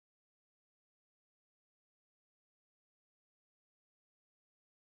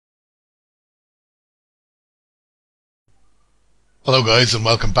Hello guys and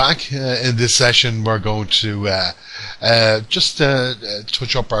welcome back. In this session we're going to just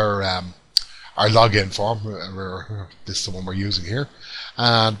touch up our login form. This is the one we're using here,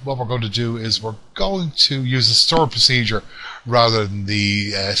 and what we're going to do is we're going to use a stored procedure rather than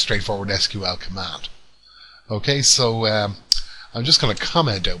the straightforward SQL command. Okay, so I'm just going to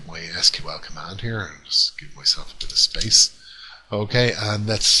comment out my SQL command here and just give myself a bit of space. Okay, and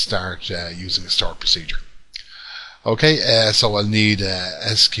let's start using a stored procedure. Okay, so I'll need a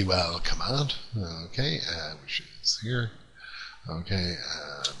SQL command, okay, which is here, okay,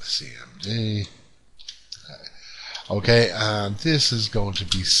 CMD, okay, and this is going to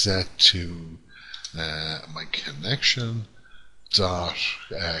be set to my connection dot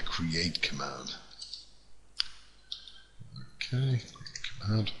create command. Okay,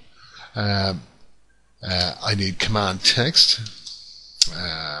 command. I need command text.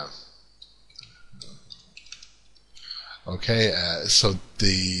 Okay, so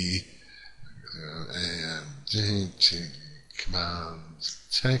the command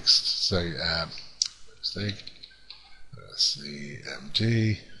text, sorry, mistake,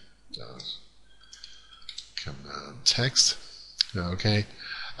 cmd dot command text. Okay,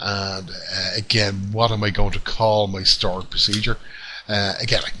 and again, what am I going to call my stored procedure?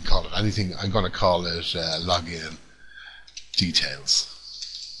 Again, I can call it anything. I'm going to call it login details.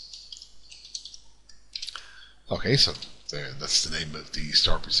 Okay, so there, that's the name of the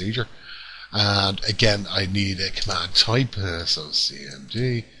stored procedure. And again, I need a command type, so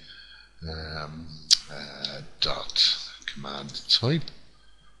cmd dot command type.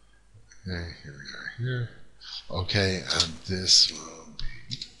 Okay, here we are here. Okay, and this will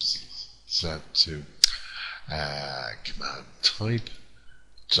be set to command type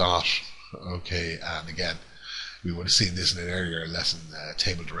dot. Okay, and again, we would have seen this in an earlier lesson,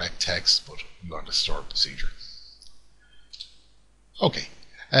 table direct text, but we want a stored procedure. Okay,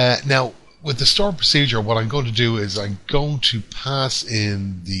 now with the stored procedure, what I'm going to do is I'm going to pass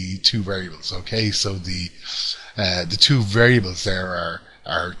in the two variables. Okay, so the two variables there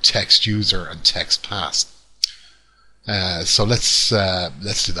are text user and text pass. So let's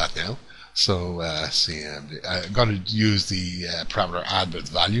do that now. So CMD, I'm going to use the parameter add with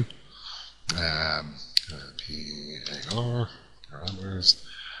value. PAR parameters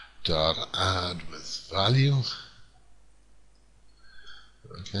dot add with value.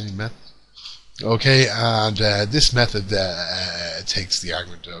 Okay, method. Okay, and this method takes the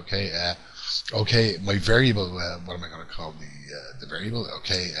argument. Okay, okay, my variable. What am I going to call the variable?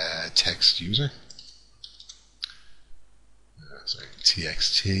 Okay, text user. Sorry,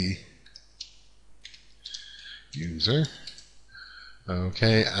 txt user.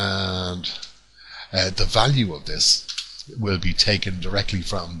 Okay, and the value of this will be taken directly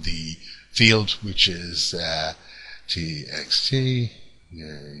from the field, which is txt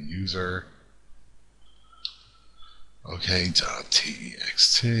user. Okay,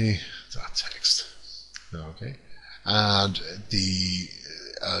 .txt .text. Okay, and the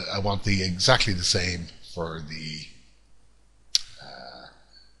I want the exactly the same for the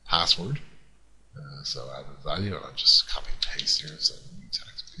password. So add a value, and I'll just copy and paste here. So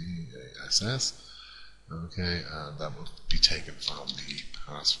text PASS. Okay, and that will be taken from the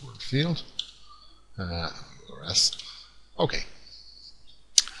password field. Or S. Okay.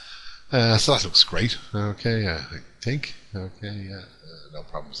 So that looks great. Okay, I think. Okay, yeah, no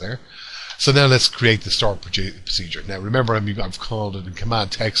problems there. So now let's create the stored procedure. Now remember, I've called it in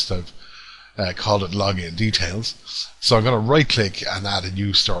command text. I've called it login details. So I'm going to right click and add a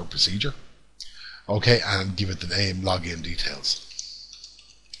new stored procedure. Okay, and give it the name login details.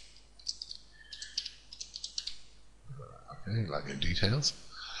 Okay, login details.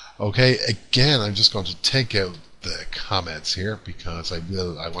 Okay, again, I'm just going to take out the comments here because I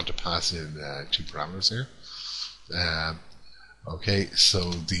want to pass in two parameters here. Okay,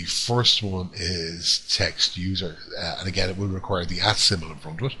 so the first one is text user, and again it will require the @ symbol in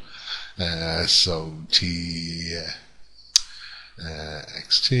front of it. So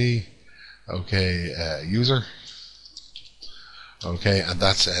xt, okay, user. Okay, and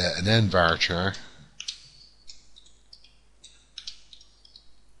that's an n varchar.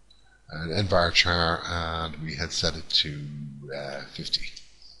 An varchar, and we had set it to 50.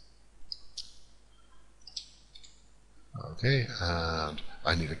 Okay, and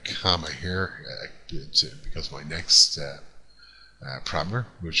I need a comma here because my next parameter,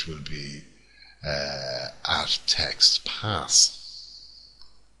 which will be @text pass.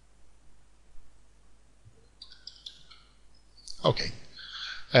 Okay.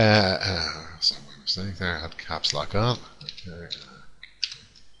 Some mistake there. I had caps lock on. Okay.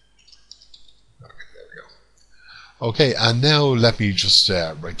 Okay, and now let me just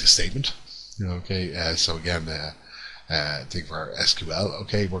write the statement. Okay, so again, think of our SQL.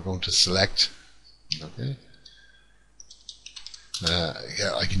 Okay, we're going to select. Okay,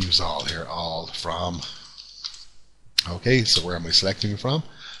 yeah, I can use all here, all from. Okay, so where am I selecting from?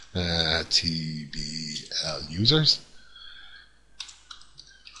 TBL users.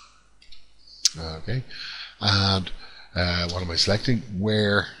 Okay, and what am I selecting?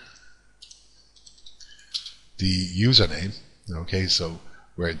 Where the username. Okay, so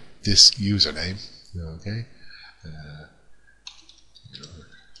where this username. Okay.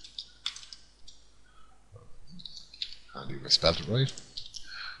 Handy if I spelled it right.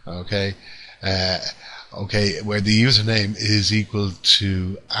 Okay. Okay, where the username is equal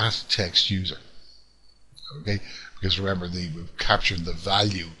to @TextUser. Okay, because remember we've captured the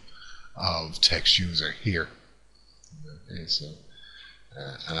value of TextUser here. Okay, so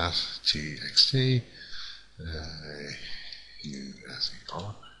 @txt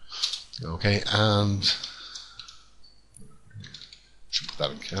USER. Okay, and should put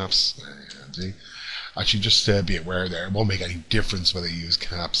that in caps. Actually, just be aware there, it won't make any difference whether you use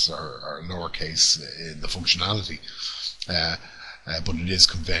caps or lowercase in the functionality. But it is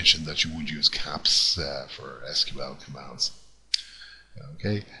convention that you would use caps for SQL commands.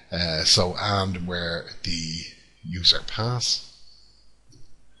 Okay, so and where the user pass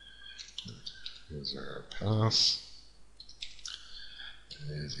is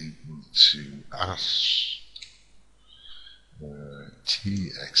equal to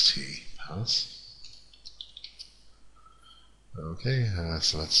 @txt pass. Okay,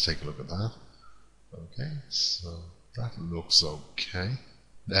 so let's take a look at that. Okay, so that looks okay.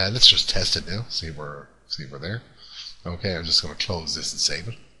 Let's just test it now. See if we're there. Okay, I'm just going to close this and save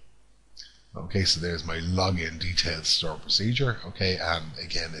it. Okay, so there's my login details store procedure. Okay, and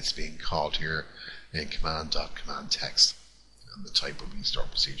again, it's being called here in command.command text, and the type of store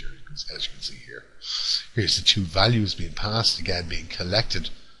procedure, as you can see here. Here's the two values being passed, again being collected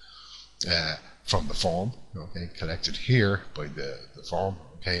from the form. Okay, collected here by the form.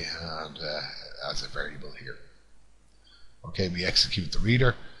 Okay, and as a variable here. Okay, we execute the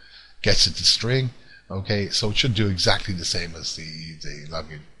reader, gets it to string. Okay, so it should do exactly the same as the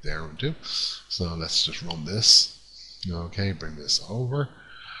login there would do. So let's just run this. Okay, bring this over.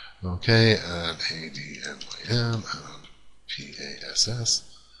 Okay, and ADNYM and PASS.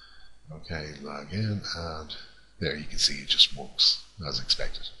 Okay, log in, and there you can see it just works as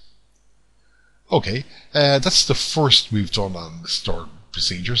expected. Okay, that's the first we've done on the stored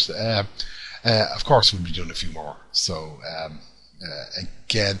procedures. Of course, we'll be doing a few more. So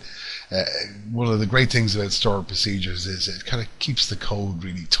again, one of the great things about stored procedures is it kind of keeps the code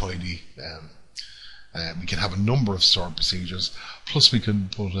really tidy. We can have a number of stored procedures, plus we can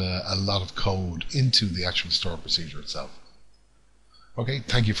put a lot of code into the actual stored procedure itself. Okay,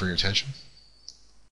 thank you for your attention.